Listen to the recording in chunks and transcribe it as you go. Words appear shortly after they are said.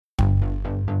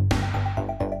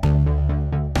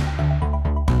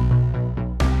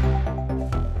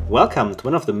Welcome to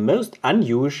one of the most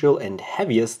unusual and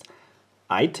heaviest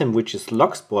item which is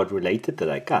log sport related that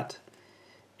I got.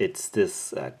 It's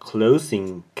this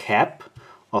closing cap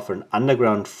of an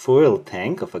underground fuel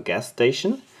tank of a gas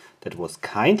station that was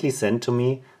kindly sent to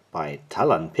me by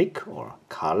Tallan Pick or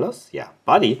Carlos. Yeah,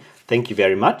 buddy, thank you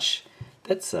very much.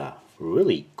 That's a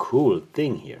really cool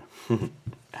thing here.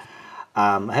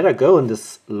 I had a go on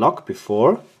this log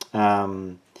before.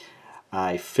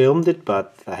 I filmed it,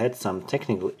 but I had some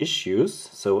technical issues,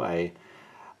 so I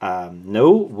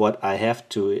know what I have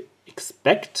to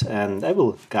expect, and I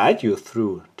will guide you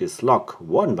through this log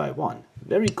one by one.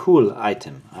 Very cool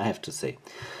item, I have to say.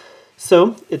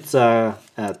 So it's a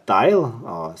dial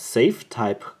or safe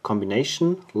type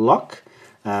combination lock.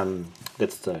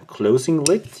 That's the closing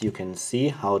lid. You can see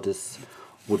how this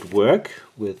would work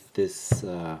with this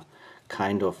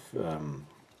kind of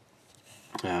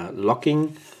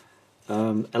locking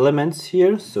elements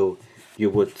here. So you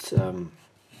would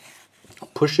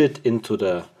push it into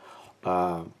the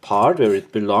part where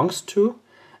it belongs to,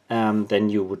 then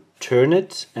you would turn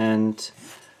it and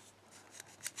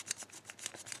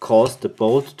cause the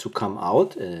bolt to come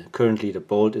out. Currently the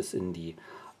bolt is in the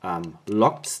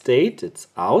locked state, it's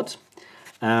out.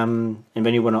 And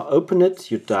when you want to open it,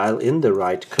 you dial in the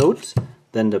right code,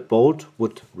 then the bolt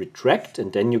would retract,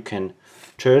 and then you can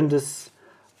turn this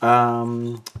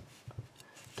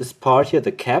this part here,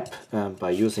 the cap, by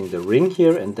using the ring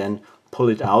here, and then pull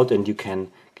it out, and you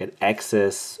can get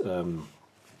access to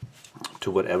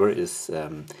whatever is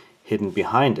hidden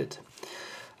behind it.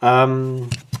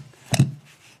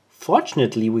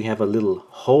 Fortunately, we have a little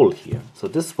hole here. So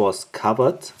this was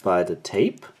covered by the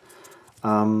tape.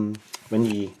 When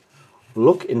we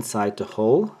look inside the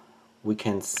hole, we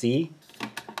can see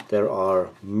there are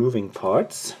moving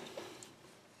parts.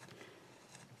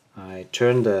 I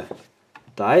turn the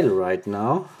dial right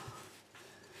now.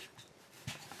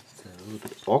 It's a little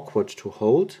bit awkward to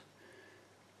hold.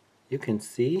 You can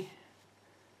see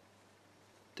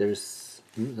there's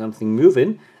something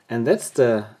moving, and that's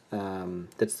the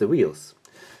wheels.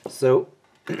 So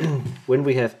when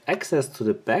we have access to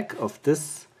the back of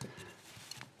this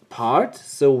part,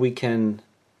 so we can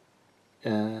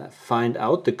find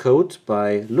out the code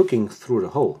by looking through the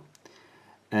hole.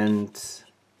 And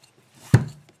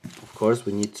of course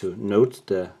we need to note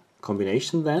the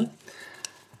combination then.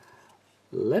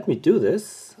 Let me do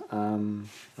this. I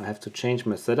have to change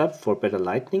my setup for better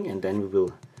lighting, and then we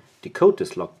will decode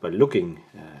this lock by looking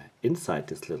inside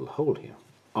this little hole here.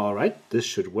 Alright, this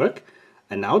should work.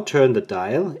 I now turn the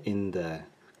dial in the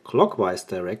clockwise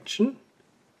direction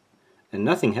and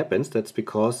nothing happens. That's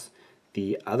because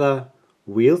the other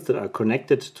wheels that are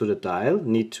connected to the dial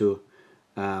need to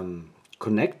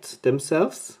connect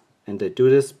themselves, and they do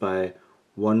this by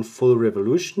one full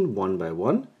revolution, one by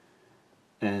one.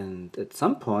 And at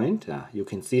some point, you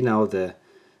can see now the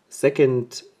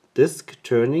second disc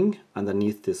turning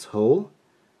underneath this hole.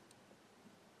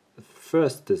 The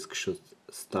first disc should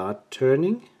start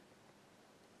turning.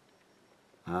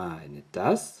 And it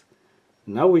does.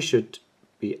 Now we should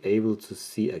be able to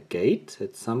see a gate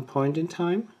at some point in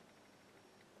time.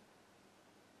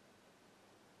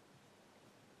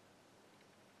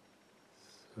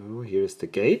 So here's the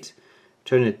gate.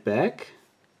 Turn it back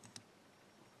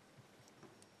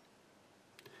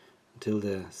until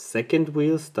the second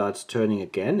wheel starts turning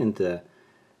again in the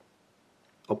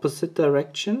opposite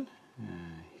direction.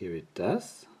 Here it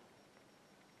does.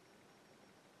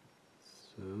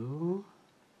 So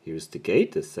here's the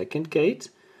gate, the second gate.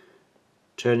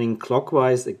 Turning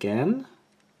clockwise again.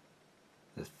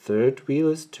 The third wheel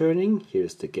is turning.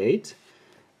 Here's the gate.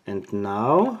 And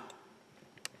now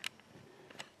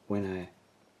when I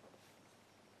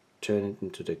turn it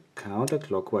into the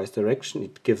counterclockwise direction,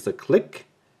 it gives a click,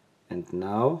 and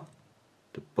now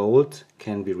the bolt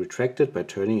can be retracted by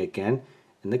turning again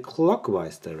in the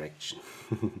clockwise direction.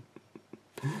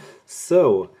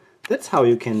 So that's how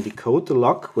you can decode the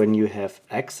lock when you have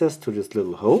access to this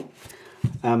little hole.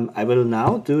 I will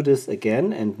now do this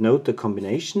again and note the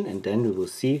combination, and then we will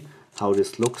see how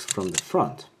this looks from the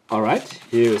front. Alright,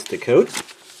 here is the code.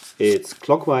 It's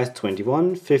clockwise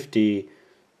 21,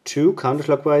 52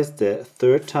 counterclockwise the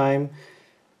third time,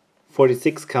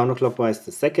 46 counterclockwise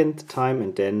the second time,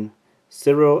 and then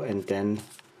 0, and then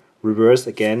reverse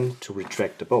again to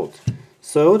retract the bolt.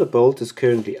 So the bolt is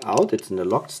currently out, it's in the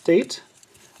locked state.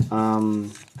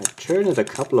 I turn it a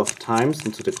couple of times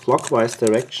into the clockwise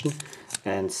direction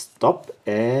and stop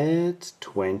at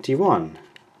 21.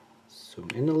 Zoom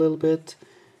in a little bit.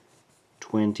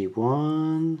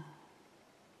 21.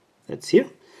 That's here.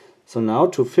 So now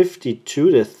to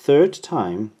 52 the third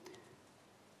time.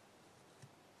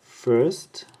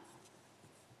 First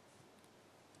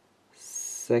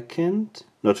second,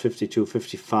 not 52,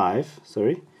 55,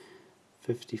 sorry,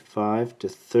 55 the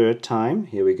third time,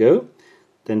 here we go,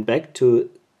 then back to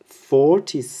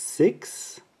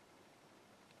 46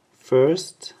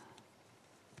 first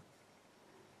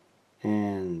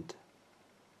and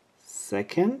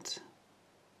second.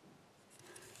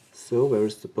 So where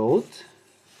is the bolt?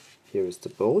 Here is the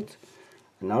bolt.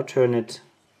 And now turn it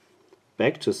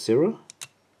back to 0,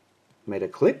 made a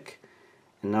click,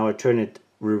 and now I turn it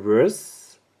reverse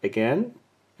again,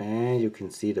 and you can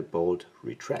see the bolt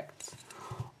retracts.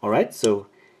 Alright, so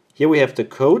here we have the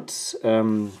code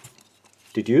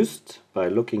deduced by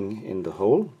looking in the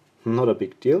hole. Not a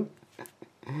big deal.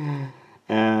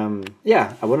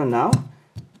 Yeah, I want to now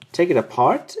take it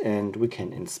apart and we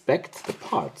can inspect the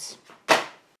parts.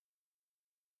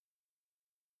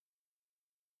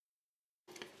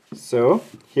 So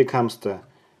here comes the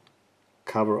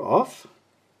cover off.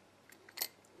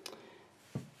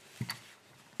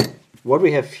 What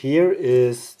we have here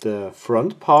is the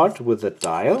front part with the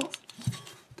dial.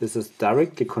 This is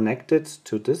directly connected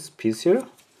to this piece here,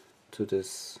 to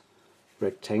this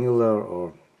rectangular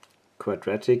or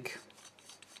quadratic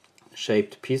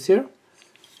shaped piece here.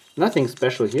 Nothing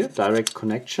special here, direct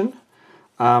connection.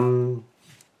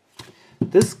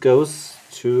 This goes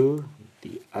to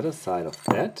the other side of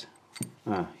that.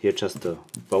 Here just the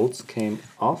bolts came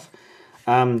off.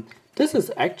 This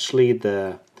is actually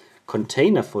the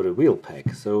container for the wheel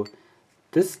pack. So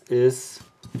this is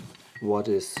what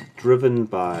is driven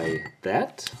by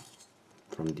that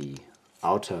from the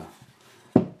outer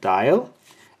dial,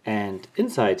 and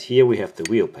inside here we have the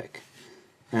wheel pack.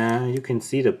 You can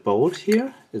see the bolt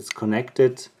here is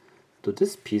connected to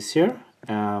this piece here,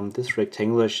 this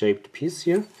rectangular shaped piece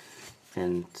here,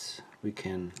 and we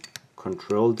can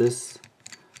control this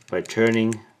by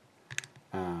turning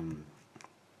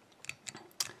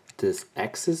this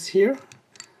axis here.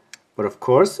 But of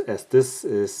course, as this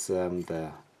is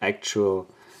the actual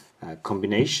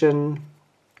combination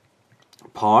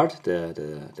part,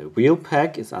 the wheel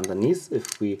pack is underneath.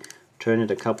 If we turn it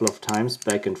a couple of times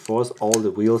back and forth, all the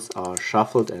wheels are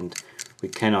shuffled and we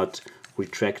cannot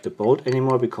retract the bolt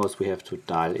anymore because we have to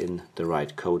dial in the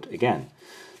right code again.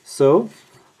 So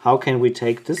how can we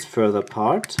take this further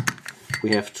apart?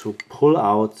 We have to pull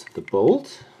out the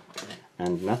bolt,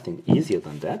 and nothing easier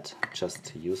than that, just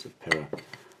to use a pair of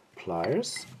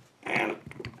pliers and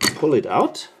pull it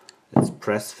out. It's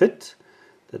press fit,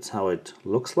 that's how it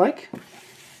looks like.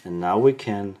 And now we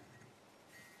can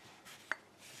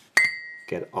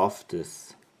get off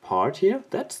this part here.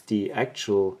 That's the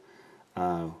actual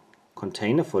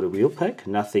container for the wheel pack,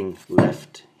 nothing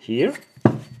left here.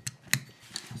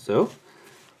 So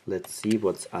let's see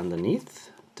what's underneath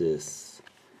this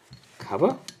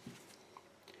cover.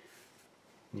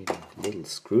 Need a little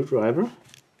screwdriver.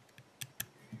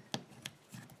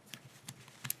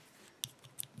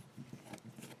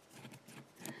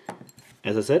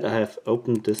 As I said, I have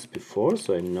opened this before,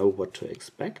 so I know what to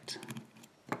expect.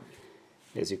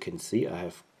 As you can see, I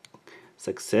have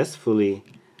successfully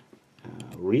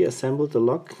reassembled the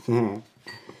lock.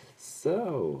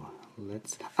 So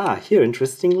let's... here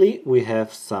interestingly we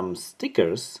have some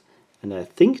stickers, and I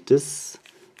think this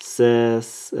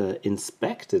says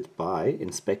inspected by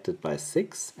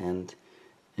 6 and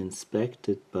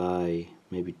inspected by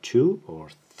maybe 2 or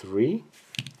 3.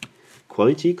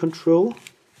 Quality control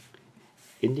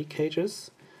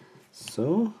indicators.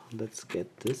 So let's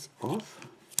get this off.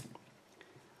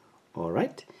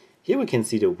 Alright, here we can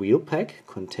see the wheel pack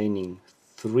containing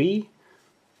 3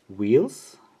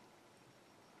 wheels.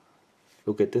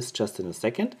 Look at this just in a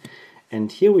second.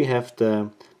 And here we have the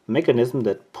mechanism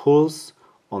that pulls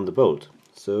on the bolt.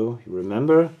 So you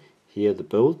remember, here the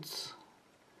bolt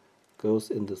goes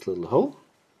in this little hole.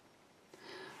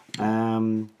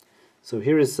 So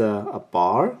here is a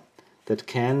bar that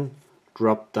can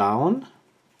drop down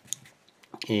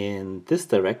in this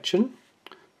direction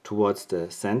towards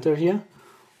the center here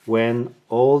when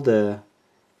all the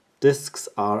discs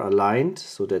are aligned,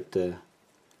 so that the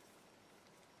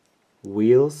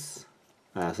wheels,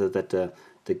 so that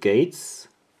the gates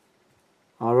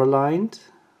are aligned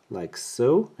like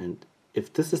so. And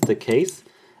if this is the case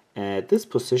at this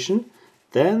position,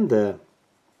 then the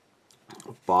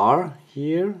bar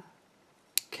here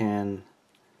can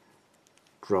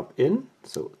drop in.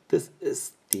 So this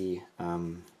is the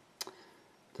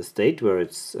state where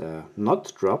it's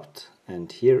not dropped,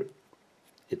 and here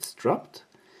it's dropped.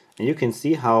 And you can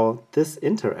see how this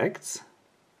interacts.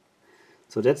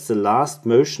 So that's the last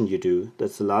motion you do.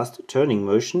 That's the last turning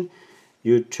motion.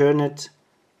 You turn it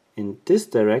in this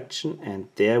direction, and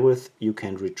therewith you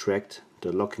can retract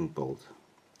the locking bolt.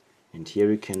 And here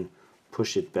you can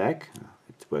push it back.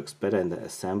 It works better in the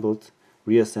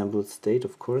reassembled state,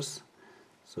 of course.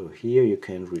 So here you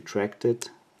can retract it,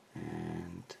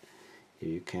 and here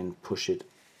you can push it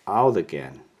out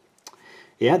again.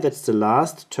 Yeah, that's the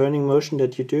last turning motion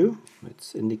that you do.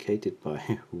 It's indicated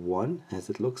by 1, as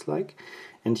it looks like.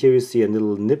 And here you see a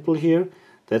little nipple here.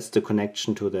 That's the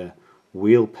connection to the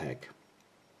wheel pack.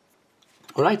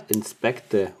 Alright, inspect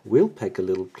the wheel pack a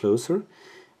little closer.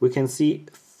 We can see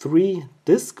 3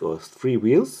 discs or 3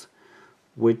 wheels,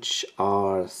 which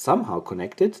are somehow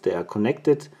connected. They are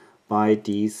connected by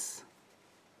these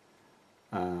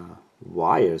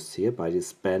wires here, by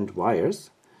these bent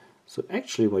wires. So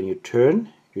actually when you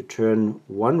turn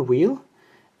one wheel,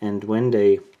 and when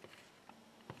they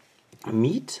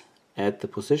meet at the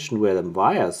position where the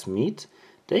wires meet,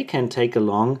 they can take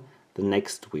along the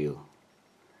next wheel.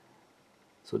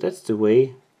 So that's the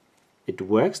way it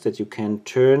works, that you can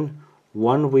turn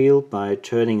one wheel by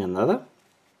turning another.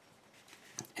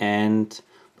 And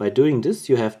by doing this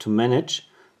you have to manage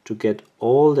to get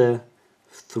all the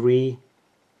 3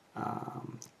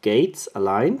 gates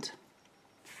aligned,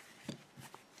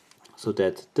 so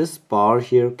that this bar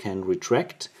here can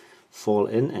retract, fall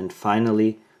in, and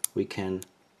finally we can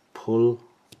pull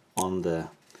on the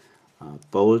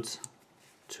bolt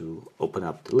to open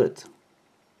up the lid.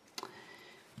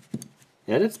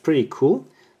 Yeah, that's pretty cool.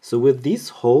 So with these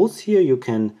holes here you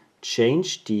can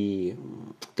change the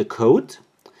code.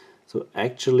 So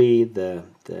actually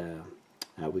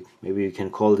maybe we can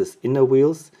call this inner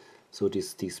wheels. So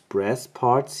these brass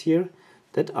parts here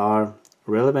that are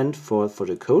relevant for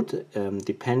the code,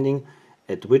 depending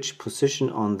at which position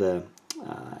on the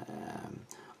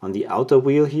outer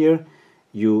wheel here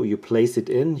you place it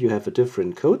in, you have a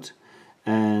different code,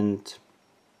 and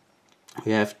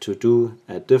you have to do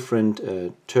different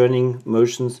turning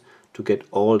motions to get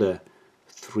all the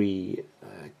 3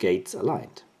 gates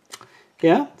aligned.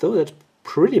 Yeah, so that's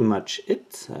pretty much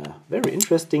it. Very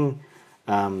interesting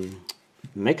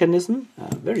mechanism,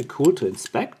 very cool to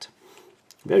inspect,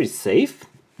 very safe.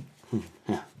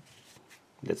 Yeah,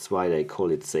 that's why they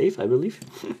call it safe, I believe.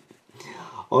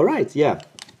 Alright, yeah.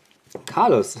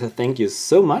 Carlos, thank you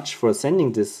so much for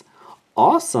sending this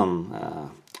awesome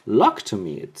lock to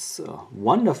me. It's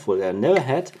wonderful. I never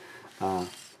had a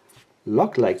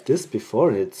lock like this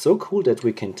before. It's so cool that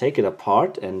we can take it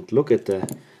apart and look at the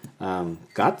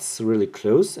guts really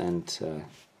close and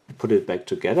put it back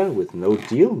together with no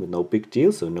big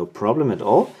deal, so no problem at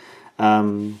all.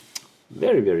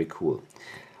 Very, very cool.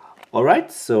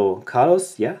 Alright, so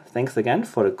Carlos, yeah, thanks again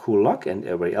for the cool lock, and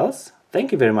everybody else,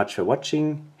 thank you very much for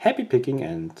watching. Happy picking,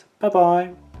 and bye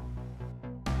bye.